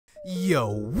Yo,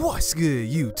 what's good,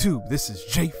 YouTube? This is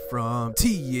Jay from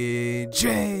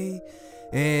TNJ.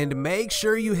 And make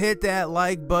sure you hit that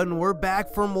like button. We're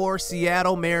back for more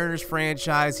Seattle Mariners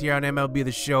franchise here on MLB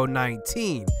The Show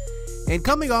 19. And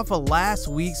coming off of last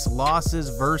week's losses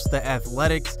versus the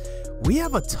Athletics, we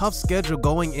have a tough schedule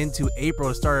going into April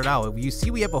to start it out. You see,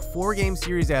 we have a 4-game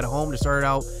series at home to start it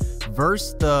out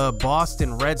versus the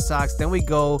Boston Red Sox. Then we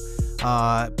go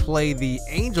play the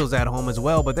Angels at home as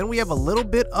well, but then we have a little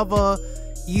bit of a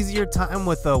easier time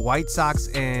with the White Sox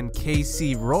and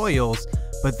KC Royals.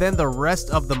 But then the rest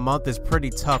of the month is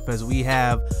pretty tough as we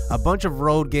have a bunch of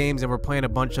road games and we're playing a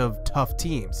bunch of tough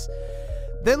teams.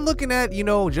 Then looking at,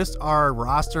 just our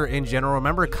roster in general,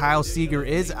 remember Kyle Seager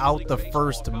is out the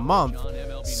first month,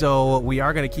 so we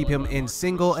are going to keep him in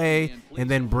single A and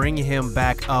then bring him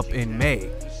back up in May.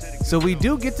 So we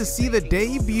do get to see the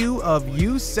debut of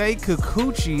Yusei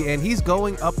Kikuchi, and he's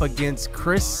going up against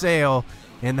Chris Sale,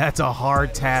 and that's a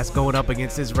hard task going up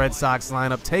against this Red Sox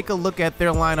lineup. Take a look at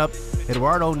their lineup.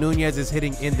 Eduardo Nunez is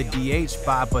hitting in the DH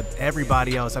spot, but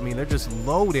everybody else, they're just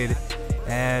loaded,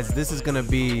 as this is going to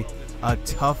be a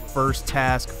tough first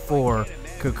task for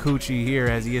Kikuchi here,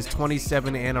 as he is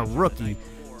 27 and a rookie,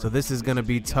 so this is going to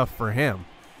be tough for him.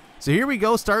 So here we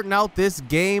go, starting out this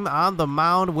game on the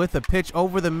mound with a pitch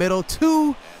over the middle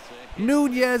to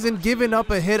Nunez and giving up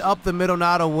a hit up the middle.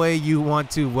 Not a way you want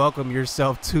to welcome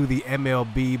yourself to the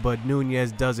MLB, but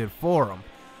Nunez does it for him.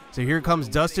 So here comes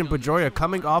Dustin Pedroia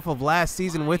coming off of last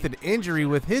season with an injury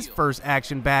with his first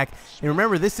action back. And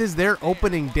remember, this is their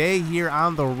opening day here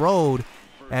on the road,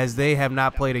 as they have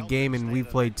not played a game and we've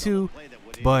played 2.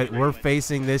 But we're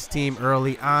facing this team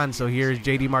early on. So here's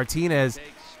JD Martinez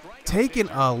taking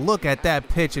a look at that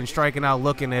pitch and striking out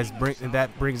looking, as that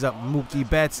brings up Mookie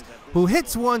Betts, who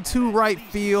hits 1-2 right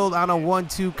field on a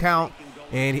 1-2 count,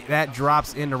 and that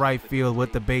drops into right field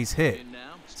with the base hit.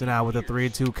 So now with a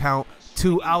 3-2 count,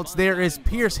 2 outs, there is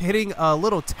Pierce hitting a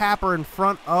little tapper in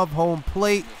front of home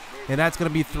plate, and that's going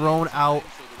to be thrown out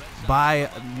by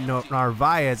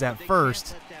Narvaez at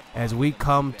first, as we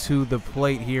come to the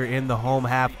plate here in the home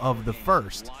half of the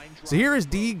first. So here is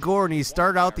D. Gordon. He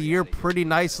started out the year pretty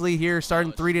nicely here,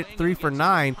 starting 3 for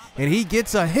 9, and he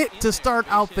gets a hit to start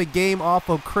out the game off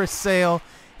of Chris Sale,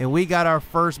 and we got our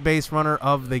first base runner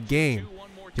of the game.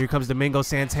 Here comes Domingo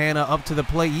Santana up to the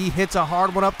plate. He hits a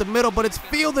hard one up the middle, but it's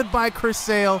fielded by Chris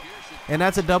Sale, and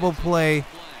that's a double play.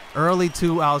 Early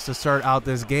 2 outs to start out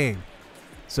this game.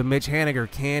 So Mitch Haniger,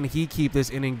 can he keep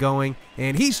this inning going?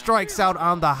 And he strikes out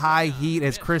on the high heat,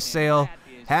 as Chris Sale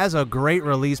has a great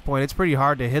release point. It's pretty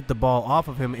hard to hit the ball off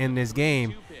of him in this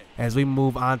game. As we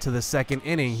move on to the second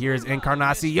inning, here's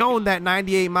Encarnacion, that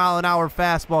 98-mile-an-hour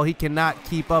fastball he cannot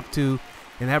keep up to,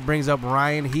 and that brings up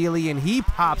Ryan Healy, and he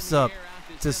pops up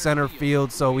to center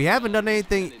field. So we haven't done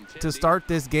anything to start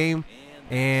this game,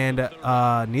 and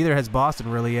neither has Boston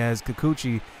really, as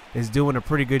Kikuchi is doing a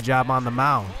pretty good job on the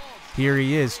mound. Here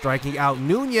he is striking out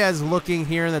Nunez, looking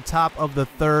here in the top of the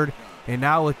third. And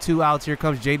now with 2 outs, here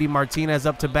comes JD Martinez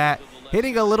up to bat,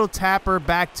 hitting a little tapper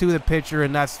back to the pitcher,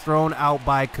 and that's thrown out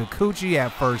by Kikuchi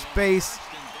at first base.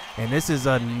 And this is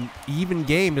an even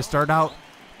game to start out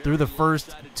through the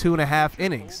first 2.5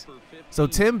 innings. So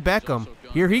Tim Beckham,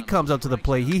 here he comes up to the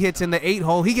plate. He hits in the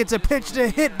 8-hole. He gets a pitch to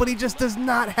hit, but he just does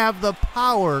not have the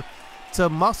power to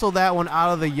muscle that one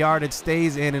out of the yard. It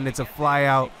stays in, and it's a fly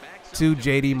out to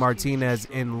JD Martinez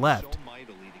in left.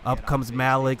 Up comes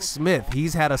Malik Smith.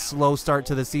 He's had a slow start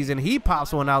to the season. He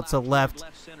pops one out to left,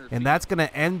 and that's going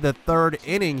to end the third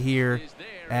inning here,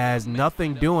 as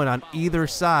nothing doing on either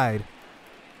side.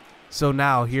 So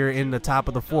now here in the top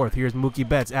of the fourth, here's Mookie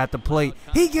Betts at the plate.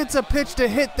 He gets a pitch to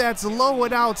hit that's low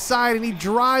and outside, and he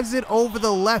drives it over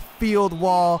the left field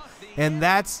wall, and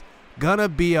that's going to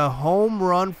be a home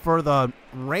run for the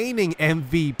reigning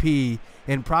MVP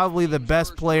and probably the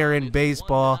best player in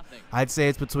baseball. I'd say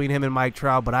it's between him and Mike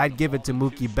Trout, but I'd give it to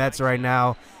Mookie Betts right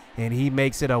now, and he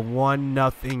makes it a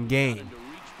 1-0 game.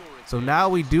 So now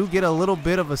we do get a little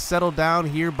bit of a settle down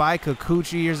here by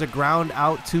Kikuchi. Here's a ground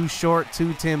out too short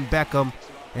to Tim Beckham,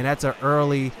 and that's an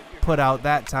early put out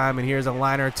that time. And here's a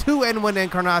liner to Edwin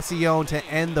Encarnacion to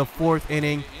end the 4th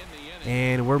inning,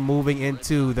 and we're moving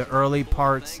into the early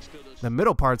parts, the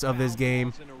middle parts of this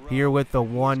game here with the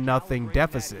 1-0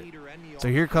 deficit. So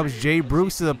here comes Jay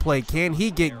Bruce to the plate. Can he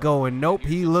get going? Nope.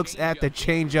 He looks at the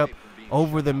changeup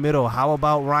over the middle. How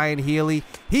about Ryan Healy?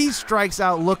 He strikes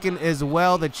out looking as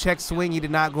well. The check swing, he did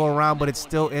not go around, but it's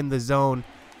still in the zone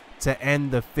to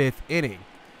end the 5th inning.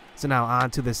 So now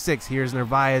on to the 6th. Here's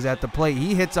Narvaez at the plate.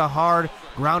 He hits a hard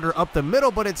grounder up the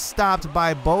middle, but it's stopped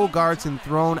by Bogarts and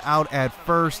thrown out at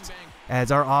first,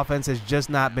 as our offense has just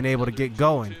not been able to get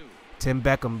going. Tim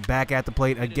Beckham back at the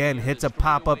plate again, hits a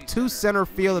pop-up to center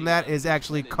field, and that is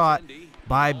actually caught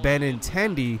by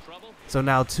Benintendi. So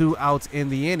now 2 outs in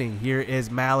the inning. Here is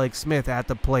Malik Smith at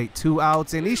the plate, 2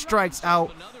 outs, and he strikes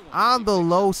out on the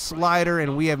low slider,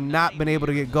 and we have not been able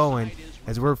to get going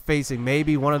as we're facing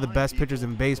maybe one of the best pitchers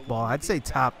in baseball. I'd say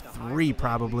top 3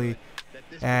 probably,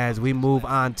 as we move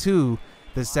on to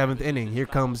the 7th inning. Here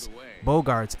comes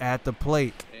Bogaerts at the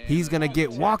plate. He's going to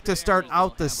get walked to start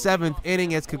out the 7th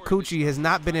inning, as Kikuchi has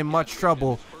not been in much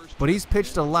trouble, but he's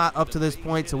pitched a lot up to this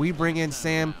point. So we bring in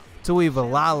Sam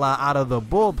Tuivalala out of the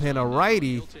bullpen, a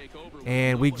righty,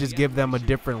 and we just give them a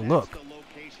different look.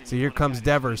 So here comes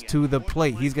Devers to the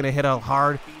plate. He's going to hit a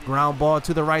hard ground ball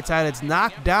to the right side. It's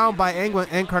knocked down by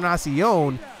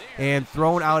Encarnacion and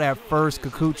thrown out at first.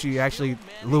 Kikuchi, actually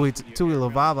Louis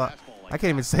Tuivalala, I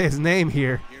can't even say his name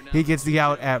here. He gets the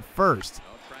out at first.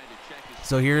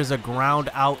 So here's a ground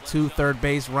out to third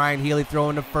base. Ryan Healy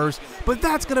throwing to first, but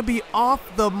that's going to be off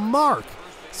the mark.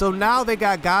 So now they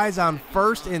got guys on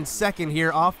first and second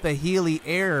here off the Healy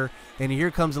error. And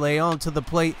here comes Leon to the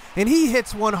plate, and he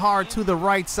hits one hard to the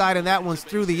right side, and that one's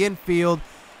through the infield.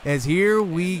 As here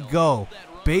we go.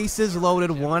 Bases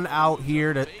loaded, 1 out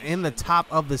here in the top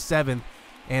of the 7th.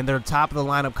 And their top of the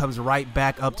lineup comes right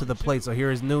back up to the plate. So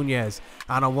here is Nunez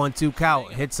on a 1-2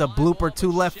 count. Hits a blooper to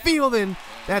left field, and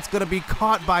that's going to be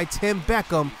caught by Tim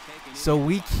Beckham. So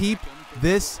we keep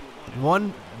this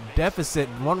one-run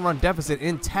deficit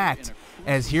intact,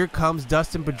 as here comes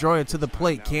Dustin Pedroia to the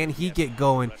plate. Can he get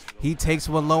going? He takes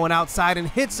one low and outside and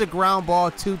hits a ground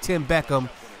ball to Tim Beckham.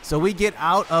 So we get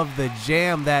out of the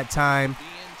jam that time,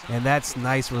 and that's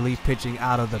nice relief pitching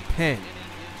out of the pen.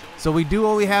 So we do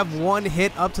only have 1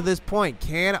 hit up to this point.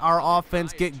 Can our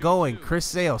offense get going? Chris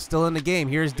Sale still in the game.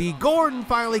 Here's D. Gordon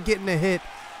finally getting a hit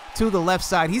to the left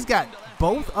side. He's got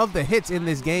both of the hits in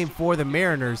this game for the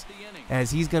Mariners, as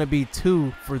he's going to be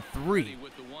 2 for 3.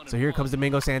 So here comes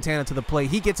Domingo Santana to the plate.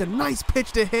 He gets a nice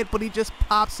pitch to hit, but he just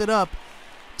pops it up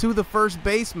to the first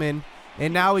baseman.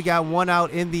 And now we got 1 out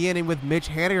in the inning with Mitch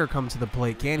Haniger come to the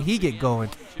plate. Can he get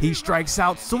going? He strikes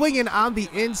out swinging on the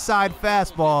inside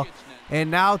fastball. And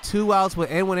now 2 outs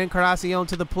with Edwin Encarnacion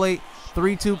to the plate.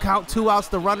 3-2 count, 2 outs.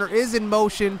 The runner is in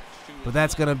motion, but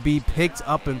that's going to be picked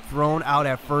up and thrown out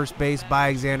at first base by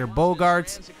Alexander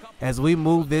Bogaerts, as we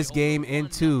move this game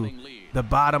into the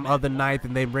bottom of the 9th,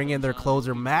 and they bring in their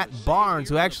closer, Matt Barnes,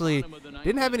 who actually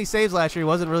didn't have any saves last year. He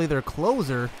wasn't really their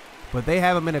closer, but they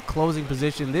have him in a closing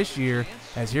position this year,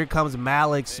 as here comes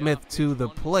Malik Smith to the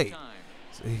plate.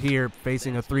 So here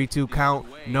facing a 3-2 count,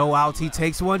 no outs. He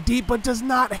takes one deep, but does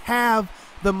not have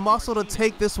the muscle to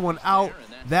take this one out.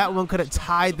 That one could have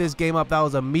tied this game up. That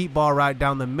was a meatball right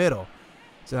down the middle.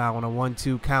 So now on a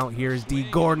 1-2 count, here's D.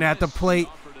 Gordon at the plate,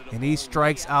 and he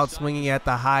strikes out swinging at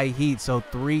the high heat. So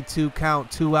 3-2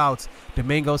 count, 2 outs.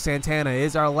 Domingo Santana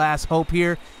is our last hope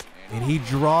here, and he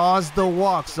draws the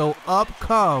walk. So up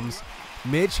comes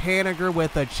Mitch Haniger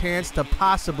with a chance to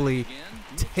possibly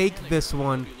take this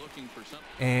one,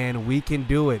 and we can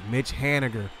do it. Mitch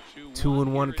Haniger,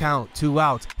 2-1 count, 2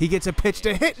 outs. He gets a pitch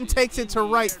to hit and takes it to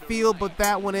right field, but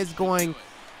that one is going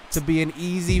to be an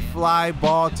easy fly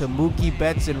ball to Mookie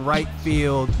Betts in right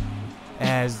field,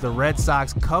 as the Red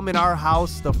Sox come in our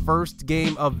house, the first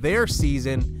game of their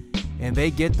season, and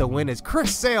they get the win. As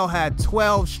Chris Sale had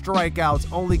 12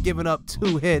 strikeouts, only giving up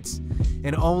 2 hits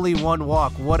and only 1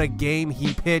 walk. What a game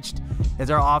he pitched,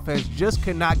 as our offense just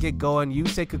could not get going.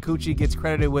 Yusei Kikuchi gets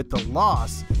credited with the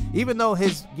loss, even though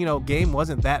his game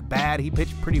wasn't that bad. He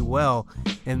pitched pretty well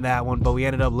in that one, but we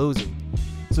ended up losing.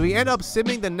 So we end up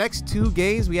simming the next 2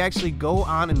 games. We actually go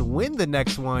on and win the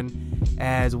next one,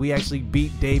 as we actually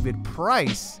beat David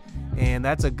Price, and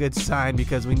that's a good sign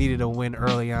because we needed a win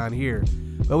early on here.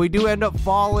 But we do end up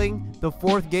falling the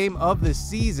 4th game of the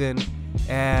season,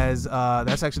 as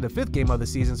that's actually the 5th game of the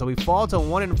season. So we fall to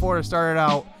 1-4 to start it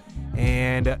out,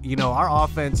 and our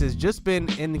offense has just been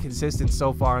inconsistent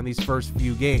so far in these first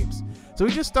few games. So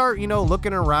we just start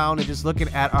looking around and just looking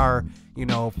at our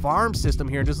farm system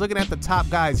here, and just looking at the top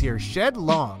guys here. Shed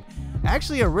Long,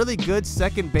 actually a really good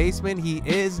second baseman. He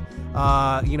is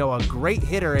a great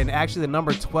hitter, and actually the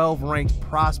number 12 ranked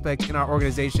prospect in our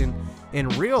organization in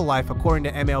real life according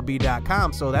to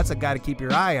MLB.com. So that's a guy to keep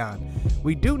your eye on.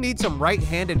 We do need some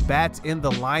right-handed bats in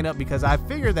the lineup, because I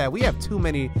figure that we have too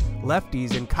many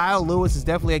lefties, and Kyle Lewis is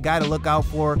definitely a guy to look out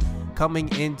for coming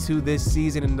into this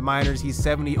season in the minors. He's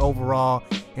 70 overall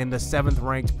and the 7th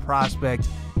ranked prospect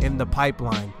in the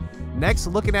pipeline. Next,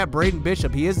 looking at Braden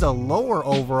Bishop. He is the lower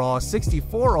overall,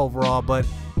 64 overall, but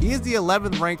he is the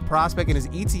 11th ranked prospect, and his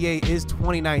ETA is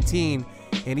 2019,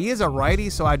 and he is a righty,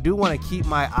 so I do want to keep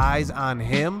my eyes on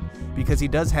him, because he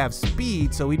does have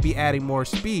speed, so we'd be adding more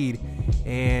speed.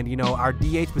 And, you know, our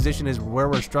DH position is where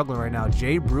we're struggling right now.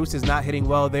 Jay Bruce is not hitting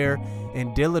well there,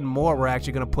 and Dylan Moore we're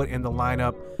actually going to put in the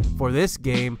lineup for this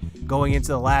game going into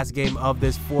the last game of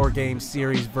this 4-game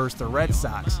series versus the Red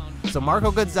Sox. So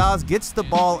Marco Gonzalez gets the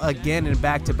ball again in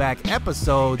back-to-back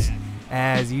episodes.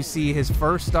 As you see, his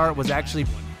first start was actually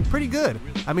pretty good.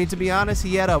 I mean, to be honest,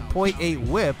 he had a .8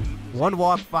 whip, 1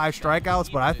 walk, 5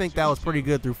 strikeouts, but I think that was pretty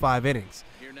good through 5 innings.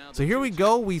 So here we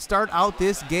go. We start out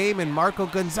this game, and Marco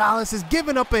Gonzalez is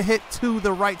giving up a hit to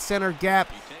the right center gap,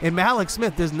 and Malik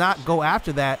Smith does not go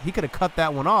after that. He could have cut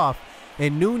that one off,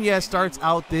 and Nunez starts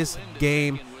out this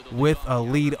game with a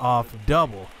leadoff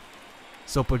double.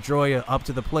 So Pedroia up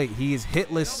to the plate. He is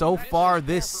hitless so far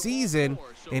this season,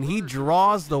 and he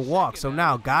draws the walk. So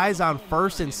now guys on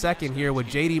first and second here with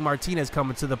JD Martinez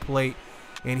coming to the plate,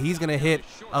 and he's going to hit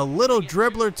a little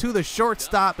dribbler to the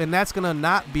shortstop, and that's going to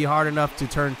not be hard enough to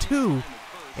turn 2,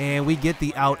 and we get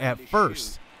the out at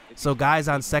first. So guys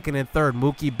on second and third,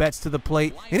 Mookie Betts to the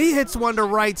plate, and he hits one to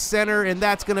right center, and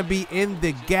that's going to be in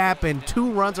the gap, and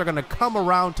 2 runs are going to come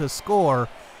around to score.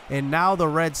 And now the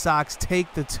Red Sox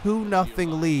take the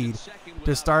 2-0 lead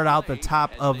to start out the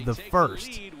top of the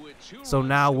first. So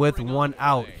now with 1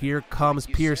 out, here comes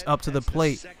Pierce up to the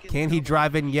plate. Can he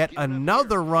drive in yet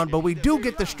another run? But we do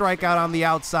get the strikeout on the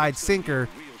outside sinker,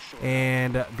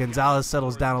 and Gonzalez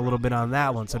settles down a little bit on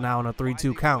that one. So now on a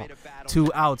 3-2 count,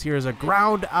 2 outs. Here's a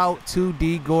ground out to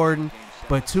D. Gordon,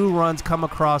 but 2 runs come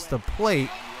across the plate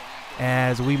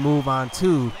as we move on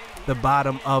to the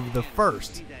bottom of the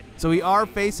first. So we are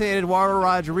facing Eduardo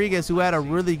Rodriguez, who had a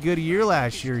really good year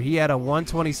last year. He had a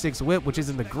 126 whip, which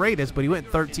isn't the greatest, but he went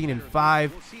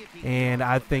 13-5, and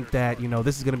I think that, you know,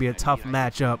 this is going to be a tough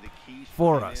matchup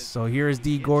for us. So here is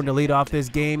D. Gordon to lead off this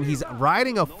game. He's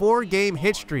riding a 4-game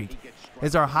hit streak.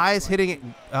 Is our highest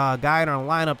hitting guy in our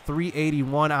lineup,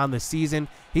 381 on the season.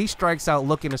 He strikes out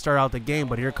looking to start out the game,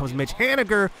 but here comes Mitch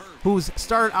Haniger, who's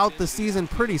started out the season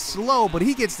pretty slow, but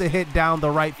he gets the hit down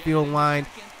the right field line,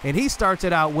 and he starts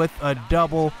it out with a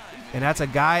double, and that's a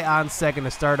guy on second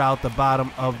to start out the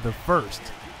bottom of the first.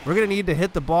 We're going to need to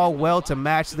hit the ball well to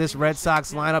match this Red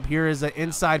Sox lineup. Here is an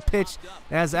inside pitch.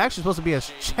 That's actually supposed to be a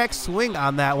check swing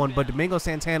on that one, but Domingo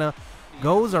Santana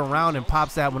goes around and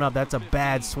pops that one up. That's a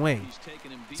bad swing.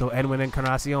 So Edwin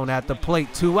Encarnacion at the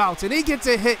plate, 2 outs, and he gets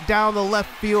a hit down the left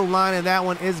field line, and that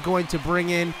one is going to bring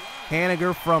in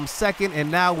Haniger from second, and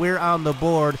now we're on the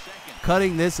board,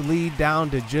 cutting this lead down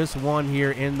to just 1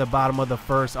 here in the bottom of the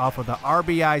first off of the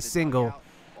RBI single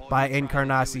by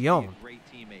Encarnacion.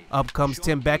 Up comes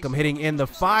Tim Beckham hitting in the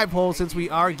 5-hole. Since we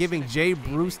are giving Jay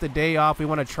Bruce the day off, we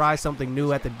want to try something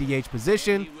new at the DH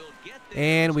position,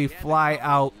 and we fly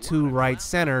out to right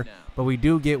center, but we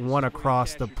do get 1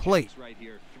 across the plate.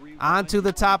 On to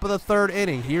the top of the 3rd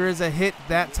inning. Here is a hit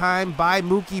that time by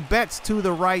Mookie Betts to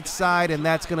the right side, and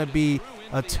that's going to be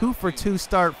a 2-for-2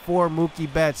 start for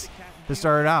Mookie Betts to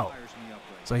start it out.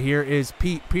 So here is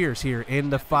Pete Pierce here in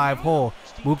the 5-hole.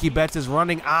 Mookie Betts is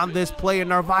running on this play, and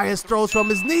Narvaez throws from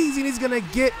his knees, and he's going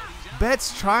to get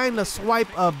Betts trying to swipe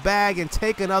a bag and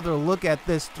take another look at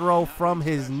this throw from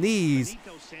his knees.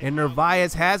 And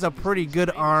Narvaez has a pretty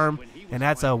good arm, and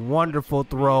that's a wonderful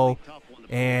throw,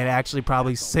 and actually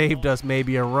probably saved us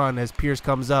maybe a run as Pierce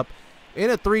comes up in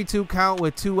a 3-2 count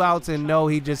with 2 outs, and no,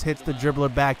 he just hits the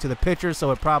dribbler back to the pitcher,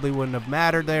 so it probably wouldn't have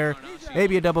mattered there.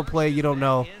 Maybe a double play, you don't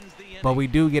know, but we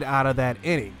do get out of that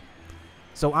inning.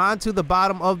 So on to the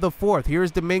bottom of the 4th.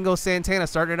 Here's Domingo Santana,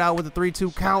 started out with a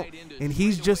 3-2 count, and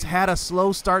he's just had a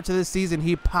slow start to this season.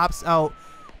 He pops out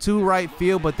to right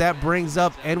field, but that brings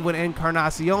up Edwin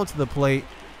Encarnacion to the plate,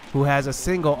 who has a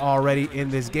single already in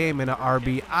this game and an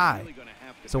RBI.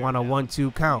 So on a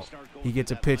 1-2 count, he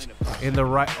gets a pitch in the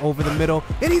right over the middle,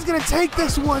 and he's going to take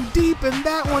this one deep, and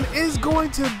that one is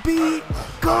going to be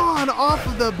gone off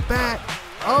of the bat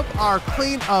of our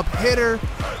cleanup hitter,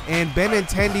 and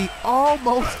Benintendi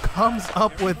almost comes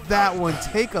up with that one.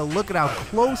 Take a look at how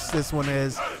close this one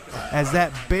is, as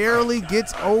that barely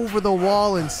gets over the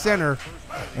wall in center,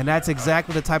 and that's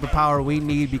exactly the type of power we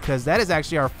need, because that is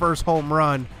actually our first home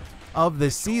run of the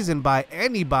season by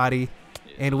anybody.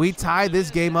 And we tied this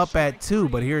game up at 2,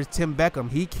 but here's Tim Beckham.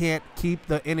 He can't keep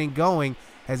the inning going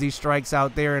as he strikes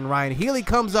out there, and Ryan Healy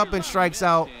comes up and strikes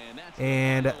out,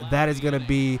 and that is going to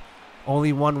be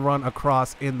only 1 run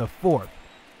across in the 4th.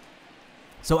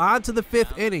 So on to the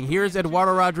 5th inning. Here's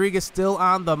Eduardo Rodriguez still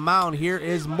on the mound. Here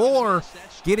is Moore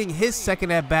getting his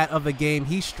 2nd at-bat of the game.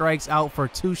 He strikes out for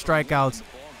 2 strikeouts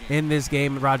in this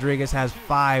game. Rodriguez has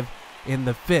 5 in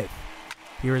the 5th.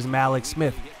 Here is Malik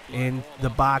Smith in the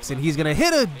box, and he's going to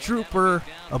hit a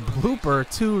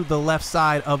blooper to the left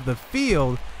side of the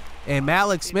field, and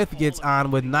Malik Smith gets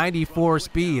on with 94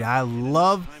 speed. I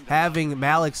love having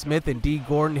Malik Smith and D.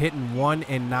 Gordon hitting 1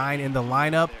 and 9 in the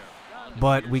lineup,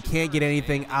 but we can't get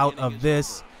anything out of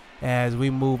this as we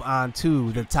move on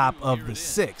to the top of the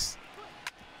 6th.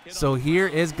 So here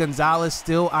is Gonzalez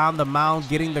still on the mound,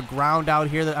 getting the ground out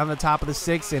here on the top of the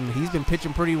 6th, and he's been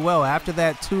pitching pretty well. After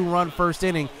that 2-run first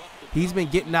inning, he's been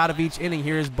getting out of each inning.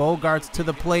 Here's Bogarts to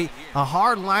the plate. A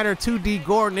hard liner to D.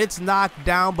 Gordon. It's knocked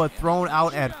down but thrown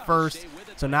out at first.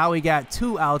 So now we got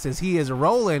 2 outs as he is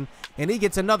rolling, and he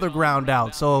gets another ground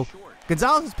out. So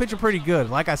Gonzalez is pitching pretty good.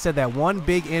 Like I said, that one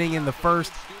big inning in the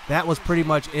first, that was pretty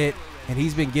much it. And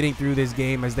he's been getting through this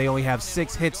game as they only have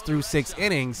 6 hits through 6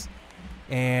 innings.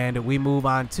 And we move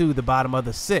on to the bottom of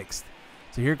the 6th.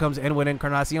 So here comes Edwin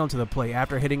Encarnacion to the plate.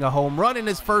 After hitting a home run in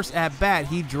his first at-bat,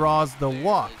 he draws the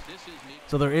walk.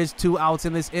 So there is 2 outs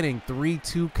in this inning,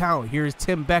 3-2 count. Here's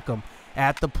Tim Beckham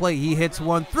at the plate. He hits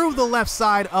one through the left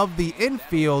side of the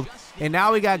infield. And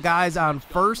now we got guys on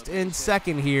first and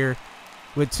second here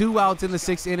with 2 outs in the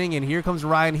 6th inning. And here comes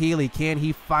Ryan Healy. Can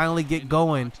he finally get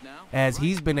going, as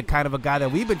he's been a kind of a guy that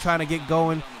we've been trying to get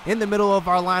going in the middle of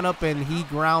our lineup, and he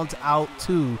grounds out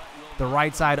to the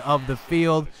right side of the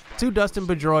field to Dustin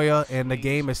Pedroia, and the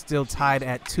game is still tied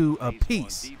at 2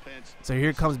 apiece. So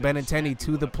here comes Benintendi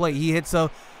to the plate. He hits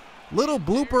a little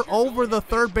blooper over the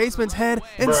third baseman's head,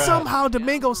 and somehow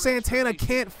Domingo Santana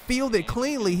can't field it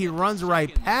cleanly. He runs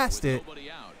right past it,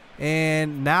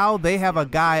 and now they have a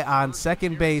guy on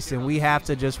second base, and we have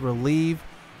to just relieve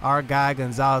our guy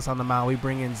Gonzalez on the mound. We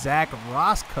bring in Zach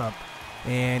Roscup,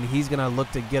 and he's going to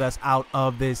look to get us out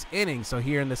of this inning. So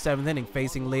here in the 7th inning,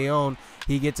 facing Leon,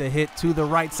 he gets a hit to the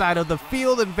right side of the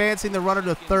field, advancing the runner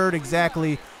to third,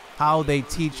 exactly how they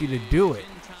teach you to do it.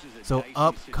 So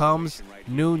up comes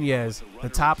Nunez. The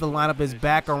top of the lineup is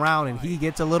back around, and he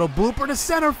gets a little blooper to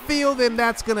center field, and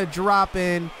that's going to drop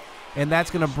in, and that's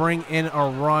going to bring in a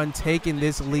run, taking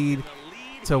this lead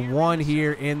to 1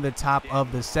 here in the top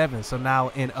of the 7th. So now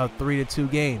in a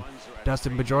 3-2 game,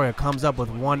 Dustin Pedroia comes up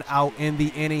with 1 out in the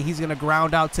inning. He's going to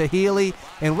ground out to Healy,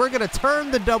 and we're going to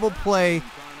turn the double play,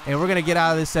 and we're going to get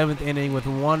out of the 7th inning with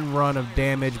 1 run of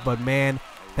damage. But man,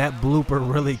 that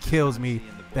blooper really kills me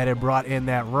that it brought in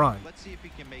that run.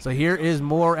 So here is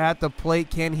Moore at the plate.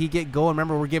 Can he get going?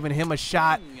 Remember, we're giving him a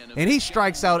shot, and he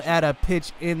strikes out at a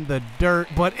pitch in the dirt,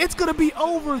 but it's going to be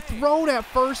overthrown at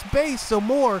first base. So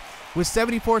Moore, with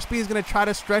 74 speed, is going to try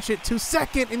to stretch it to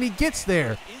second, and he gets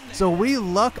there. So we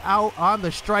luck out on the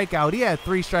strikeout. He had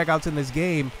 3 strikeouts in this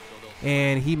game,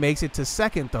 and he makes it to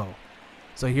second, though.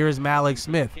 So here's Malik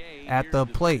Smith at the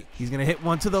plate. He's going to hit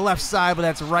one to the left side, but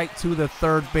that's right to the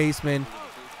third baseman.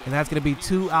 And that's going to be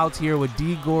 2 outs here with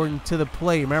D. Gordon to the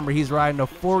plate. Remember, he's riding a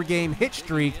 4-game hit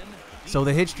streak, so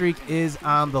the hit streak is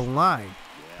on the line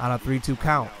on a 3-2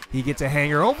 count. He gets a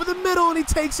hanger over the middle, and he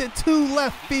takes it to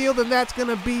left field, and that's going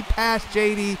to be past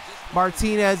JD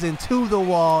Martinez and to the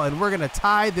wall, and we're going to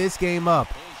tie this game up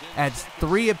at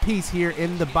 3 apiece here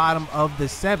in the bottom of the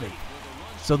 7th.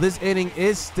 So this inning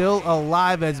is still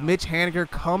alive as Mitch Haniger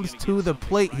comes to the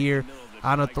plate here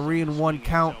on a 3-1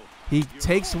 count. He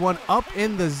takes one up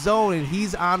in the zone, and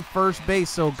he's on first base.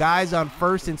 So guys on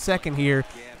first and second here.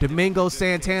 Domingo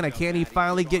Santana, can he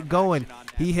finally get going?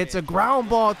 He hits a ground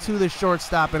ball to the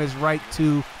shortstop and is right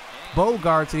to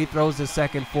Bogarts, and he throws the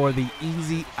second for the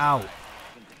easy out.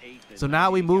 So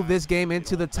now we move this game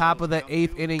into the top of the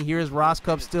 8th inning. Here's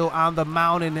Roscup still on the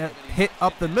mound, and a hit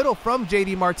up the middle from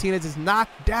JD Martinez is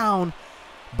knocked down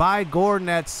by Gordon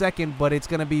at second, but it's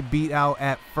going to be beat out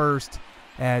at first.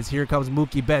 As here comes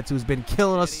Mookie Betts, who's been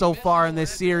killing us so far in this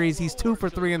series. He's 2 for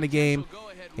 3 in the game,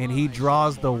 and he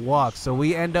draws the walk. So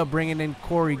we end up bringing in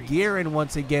Corey Guerin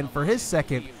once again for his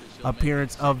second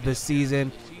appearance of the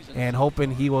season, and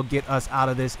hoping he will get us out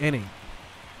of this inning.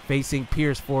 Facing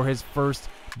Pierce for his first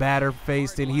batter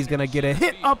faced, and he's going to get a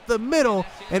hit up the middle,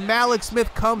 and Malik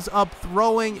Smith comes up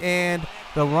throwing, and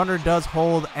the runner does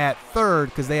hold at third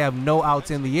because they have no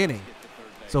outs in the inning.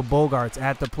 So Bogarts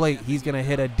at the plate. He's going to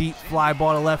hit a deep fly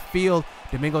ball to left field.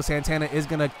 Domingo Santana is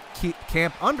going to keep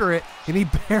camp under it, and he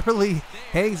barely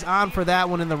hangs on for that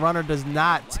one, and the runner does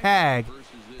not tag,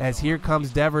 as here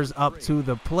comes Devers up to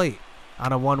the plate.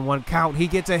 On a 1-1 count, he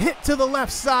gets a hit to the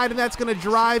left side, and that's going to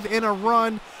drive in a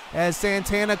run as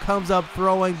Santana comes up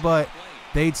throwing, but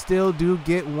they still do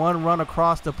get 1 run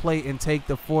across the plate and take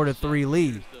the 4-3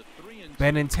 lead.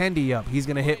 Benintendi up. He's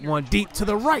going to hit one deep to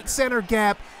the right center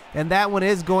gap, and that one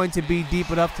is going to be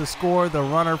deep enough to score the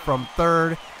runner from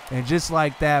third. And just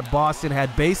like that, Boston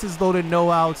had bases loaded, no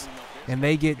outs, and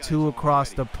they get 2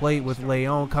 across the plate with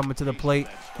Leon coming to the plate.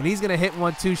 And he's going to hit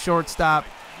one to shortstop,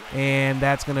 and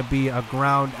that's going to be a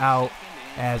ground out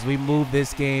as we move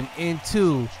this game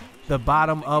into the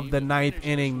bottom of the 9th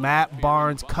inning. Matt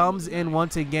Barnes comes in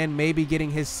once again, maybe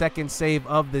getting his second save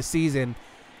of the season.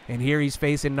 And here he's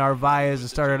facing Narvaez to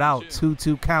start it out.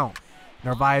 2-2 count.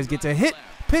 Narvaez gets a hit,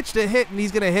 pitch to hit, and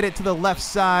he's going to hit it to the left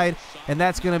side, and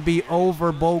that's going to be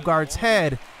over Bogart's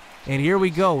head. And here we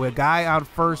go, a guy on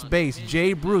first base,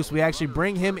 Jay Bruce. We actually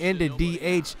bring him into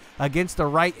DH against the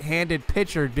right-handed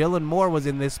pitcher. Dylan Moore was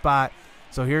in this spot.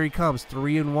 So here he comes,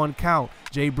 3-1 count.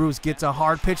 Jay Bruce gets a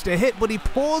hard pitch to hit, but he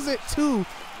pulls it to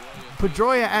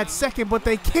Pedroia at second, but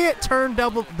they can't turn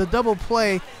the double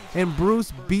play, and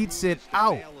Bruce beats it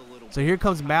out. So here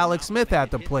comes Malik Smith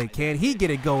at the plate. Can he get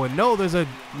it going? No, there's a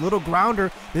little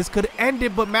grounder. This could end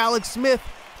it, but Malik Smith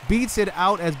beats it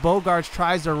out as Bogarts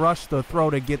tries to rush the throw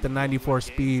to get the 94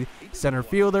 speed center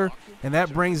fielder, and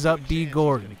that brings up D.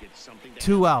 Gordon.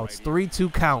 2 outs,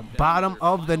 3-2 count, bottom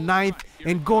of the 9th,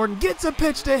 and Gordon gets a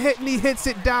pitch to hit, and he hits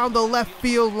it down the left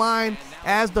field line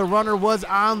as the runner was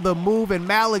on the move, and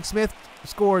Malik Smith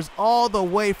scores all the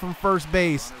way from first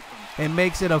base and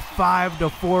makes it a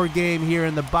 5-4 game here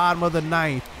in the bottom of the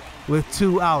 9th with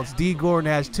 2 outs. D. Gordon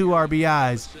has 2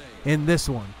 RBIs in this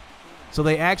one. So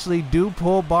they actually do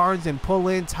pull Barnes and pull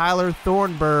in Tyler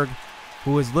Thornburg,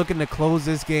 who is looking to close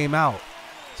this game out.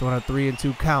 So on a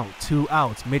 3-2 count, 2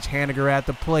 outs. Mitch Haniger at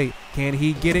the plate. Can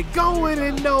he get it going?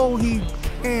 And no, he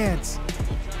can't.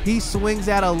 He swings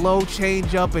at a low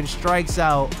changeup and strikes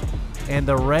out. And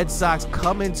the Red Sox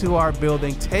come into our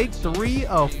building, take 3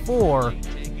 of 4,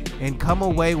 and come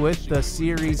away with the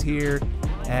series here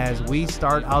as we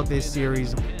start out this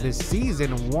series, this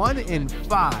season,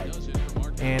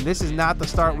 1-5. And this is not the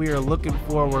start we are looking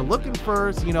for. We're looking for,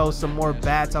 you know, some more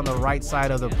bats on the right side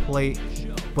of the plate.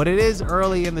 But it is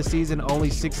early in the season,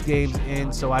 only 6 games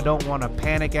in, so I don't want to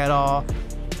panic at all.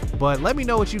 But let me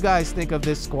know what you guys think of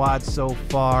this squad so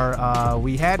far.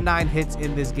 We had 9 hits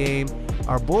in this game.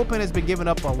 Our bullpen has been giving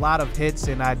up a lot of hits,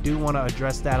 and I do want to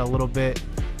address that a little bit.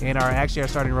 And our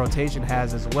starting rotation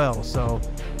has as well. So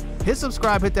hit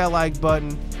subscribe, hit that like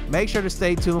button. Make sure to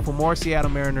stay tuned for more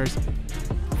Seattle Mariners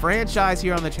franchise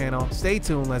here on the channel. Stay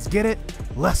tuned. Let's get it.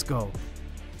 Let's go.